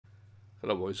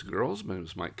Hello, boys and girls. My name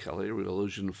is Mike Kelly, Real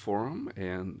Illusion Forum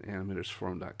and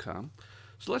AnimatorsForum.com.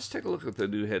 So let's take a look at the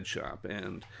new head shop,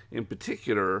 and in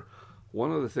particular,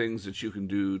 one of the things that you can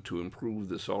do to improve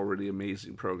this already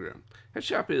amazing program. Head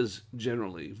shop is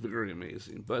generally very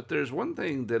amazing, but there's one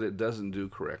thing that it doesn't do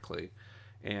correctly,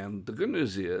 and the good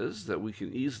news is that we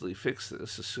can easily fix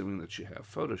this, assuming that you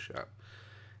have Photoshop.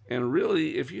 And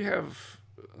really, if you have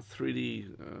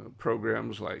 3D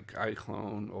programs like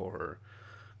iClone or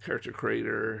Character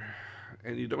Creator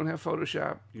and you don't have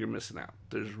Photoshop, you're missing out.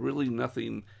 There's really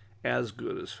nothing as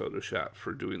good as Photoshop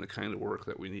for doing the kind of work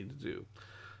that we need to do.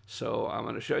 So I'm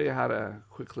going to show you how to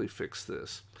quickly fix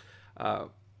this.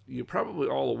 You're probably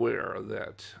all aware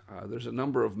that there's a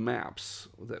number of maps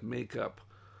that make up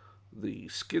the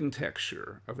skin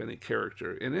texture of any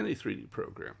character in any 3D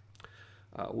program.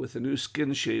 With the new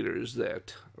skin shaders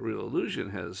that Real Illusion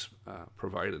has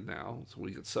provided now, so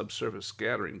we get subsurface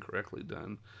scattering correctly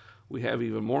done, we have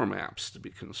even more maps to be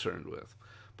concerned with.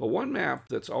 But one map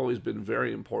that's always been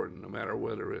very important, no matter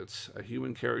whether it's a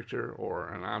human character or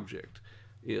an object,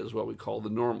 is what we call the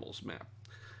normals map.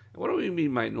 And what do we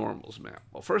mean by normals map?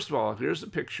 Well, first of all, here's a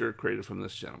picture created from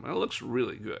this gentleman. It looks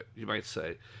really good. You might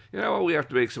say, you know, well, we have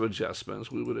to make some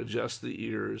adjustments. We would adjust the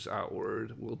ears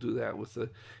outward. We'll do that with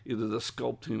either the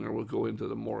sculpting or we'll go into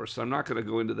the morphs. I'm not going to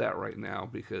go into that right now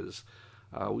because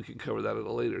we can cover that at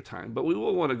a later time. But we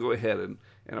will want to go ahead and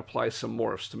apply some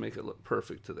morphs to make it look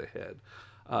perfect to the head.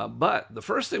 But the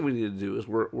first thing we need to do is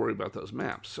worry about those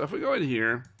maps. So if we go in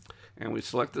here, and we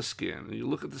select the skin, and you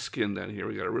look at the skin down here,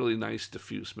 we got a really nice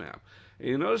diffuse map. And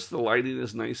you notice the lighting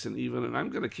is nice and even, and I'm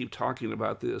going to keep talking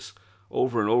about this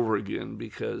over and over again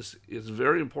because it's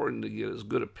very important to get as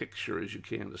good a picture as you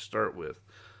can to start with.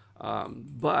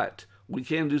 But we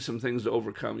can do some things to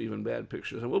overcome even bad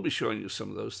pictures, and we'll be showing you some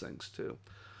of those things too.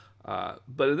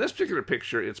 But in this particular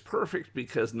picture, it's perfect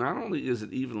because not only is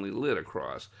it evenly lit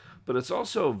across, but it's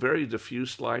also very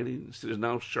diffuse lighting, so there's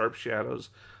no sharp shadows,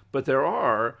 but there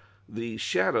are the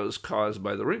shadows caused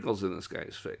by the wrinkles in this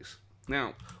guy's face.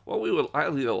 Now, what we would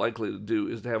highly likely to do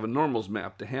is to have a normals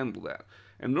map to handle that.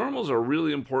 And normals are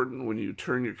really important when you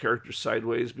turn your character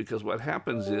sideways because what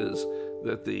happens is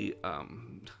that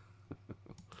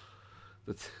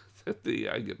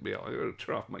I get mail. I gotta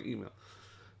turn off my email.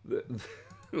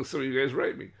 Some of you guys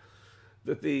write me.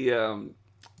 That the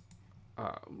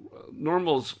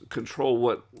normals control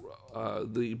what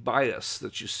the bias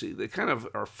that you see. They kind of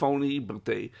are phony, but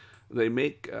they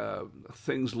make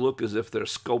things look as if they're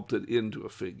sculpted into a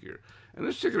figure. In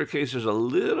this particular case, there's a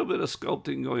little bit of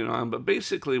sculpting going on, but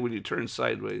basically when you turn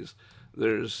sideways,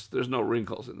 there's no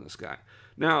wrinkles in this guy.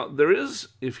 Now, there is,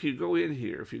 if you go in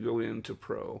here, if you go into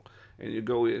Pro, and you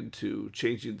go into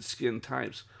changing the skin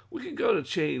types, we can go to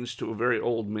change to a very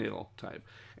old male type.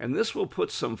 And this will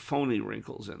put some phony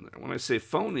wrinkles in there. When I say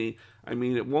phony, I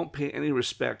mean it won't pay any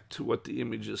respect to what the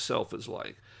image itself is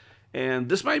like. And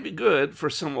this might be good for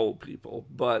some old people,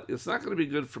 but it's not going to be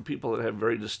good for people that have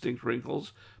very distinct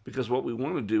wrinkles because what we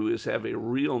want to do is have a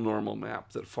real normal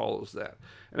map that follows that.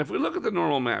 And if we look at the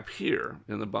normal map here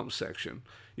in the bump section,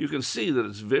 you can see that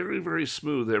it's very, very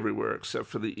smooth everywhere except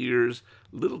for the ears,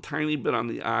 little tiny bit on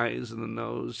the eyes and the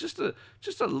nose, just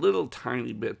a little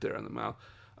tiny bit there in the mouth.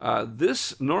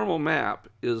 This normal map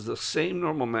is the same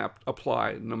normal map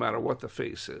applied no matter what the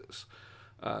face is.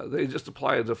 They just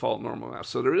apply a default normal map.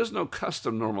 So there is no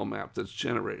custom normal map that's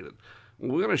generated.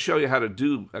 We're going to show you how to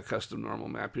do a custom normal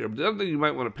map here. But the other thing you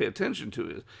might want to pay attention to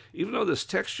is, even though this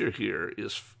texture here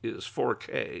is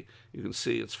 4K, you can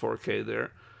see it's 4K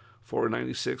there,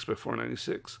 496 by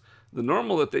 496. The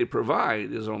normal that they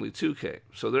provide is only 2K.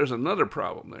 So there's another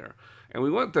problem there. And we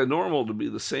want the normal to be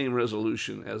the same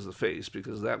resolution as the face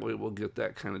because that way we'll get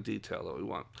that kind of detail that we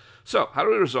want. So how do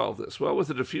we resolve this? Well, with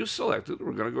the diffuse selected,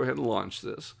 we're going to go ahead and launch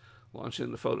this. Launch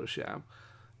into Photoshop.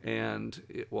 And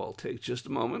it will take just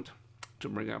a moment to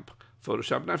bring up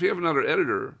Photoshop. Now, if you have another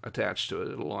editor attached to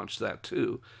it, it'll launch that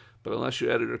too. But unless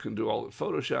your editor can do all that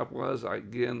Photoshop was,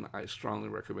 I strongly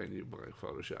recommend you buy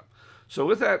Photoshop. So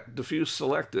with that diffuse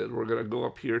selected, we're going to go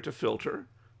up here to Filter.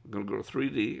 We're going to go to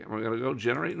 3D, and we're going to go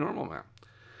Generate Normal Map.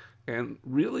 And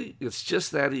really, it's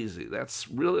just that easy. That's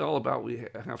really all about we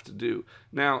have to do.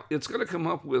 Now, it's going to come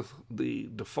up with the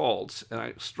defaults, and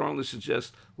I strongly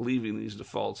suggest leaving these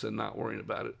defaults and not worrying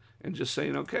about it, and just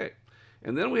saying OK.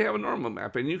 And then we have a normal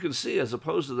map, and you can see, as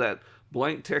opposed to that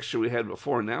blank texture we had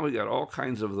before, now we got all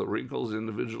kinds of the wrinkles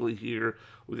individually here.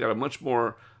 We got a much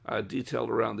more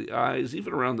detailed around the eyes,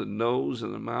 even around the nose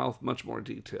and the mouth, much more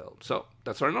detailed. So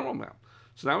that's our normal map.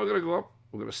 So now we're going to go up,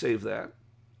 we're going to save that,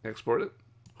 export it.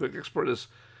 Quick export is,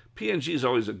 PNG is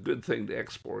always a good thing to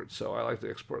export, so I like to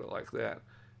export it like that.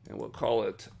 and we'll call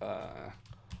it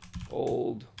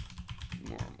old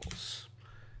normals.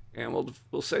 And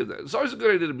we'll save that. It's always a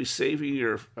good idea to be saving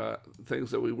your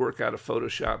things that we work out of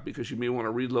Photoshop, because you may want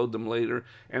to reload them later.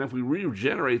 And if we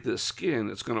regenerate this skin,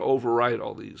 it's going to overwrite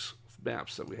all these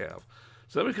maps that we have.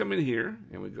 So then we come in here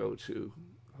and we go to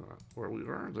where we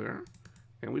are there,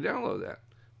 and we download that.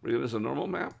 Bring it as a normal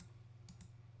map.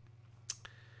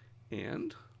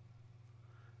 And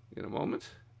in a moment,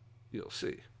 you'll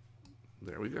see.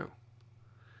 There we go.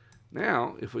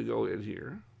 Now, if we go in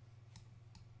here,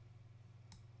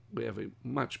 we have a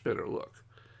much better look.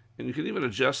 And you can even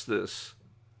adjust this.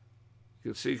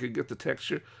 You can see, you can get the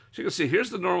texture. So you can see, here's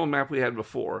the normal map we had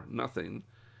before, nothing.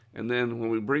 And then when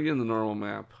we bring in the normal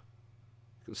map,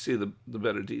 you can see the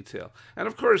better detail. And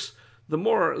of course,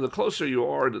 the closer you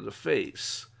are to the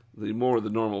face, the more the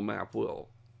normal map will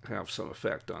have some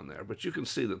effect on there. But you can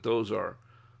see that those are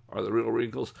the real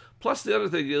wrinkles. Plus, the other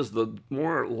thing is, the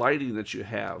more lighting that you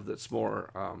have that's more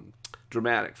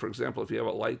dramatic. For example, if you have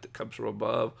a light that comes from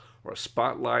above, or a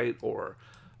spotlight, or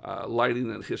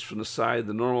lighting that hits from the side,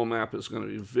 the normal map is going to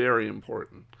be very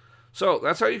important. So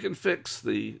that's how you can fix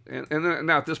the, and then,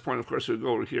 now at this point, of course, we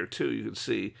go over here too, you can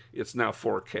see it's now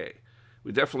 4K.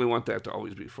 We definitely want that to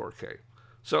always be 4K.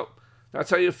 So that's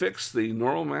how you fix the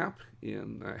normal map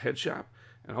in Headshop,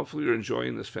 and hopefully you're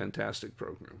enjoying this fantastic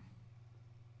program.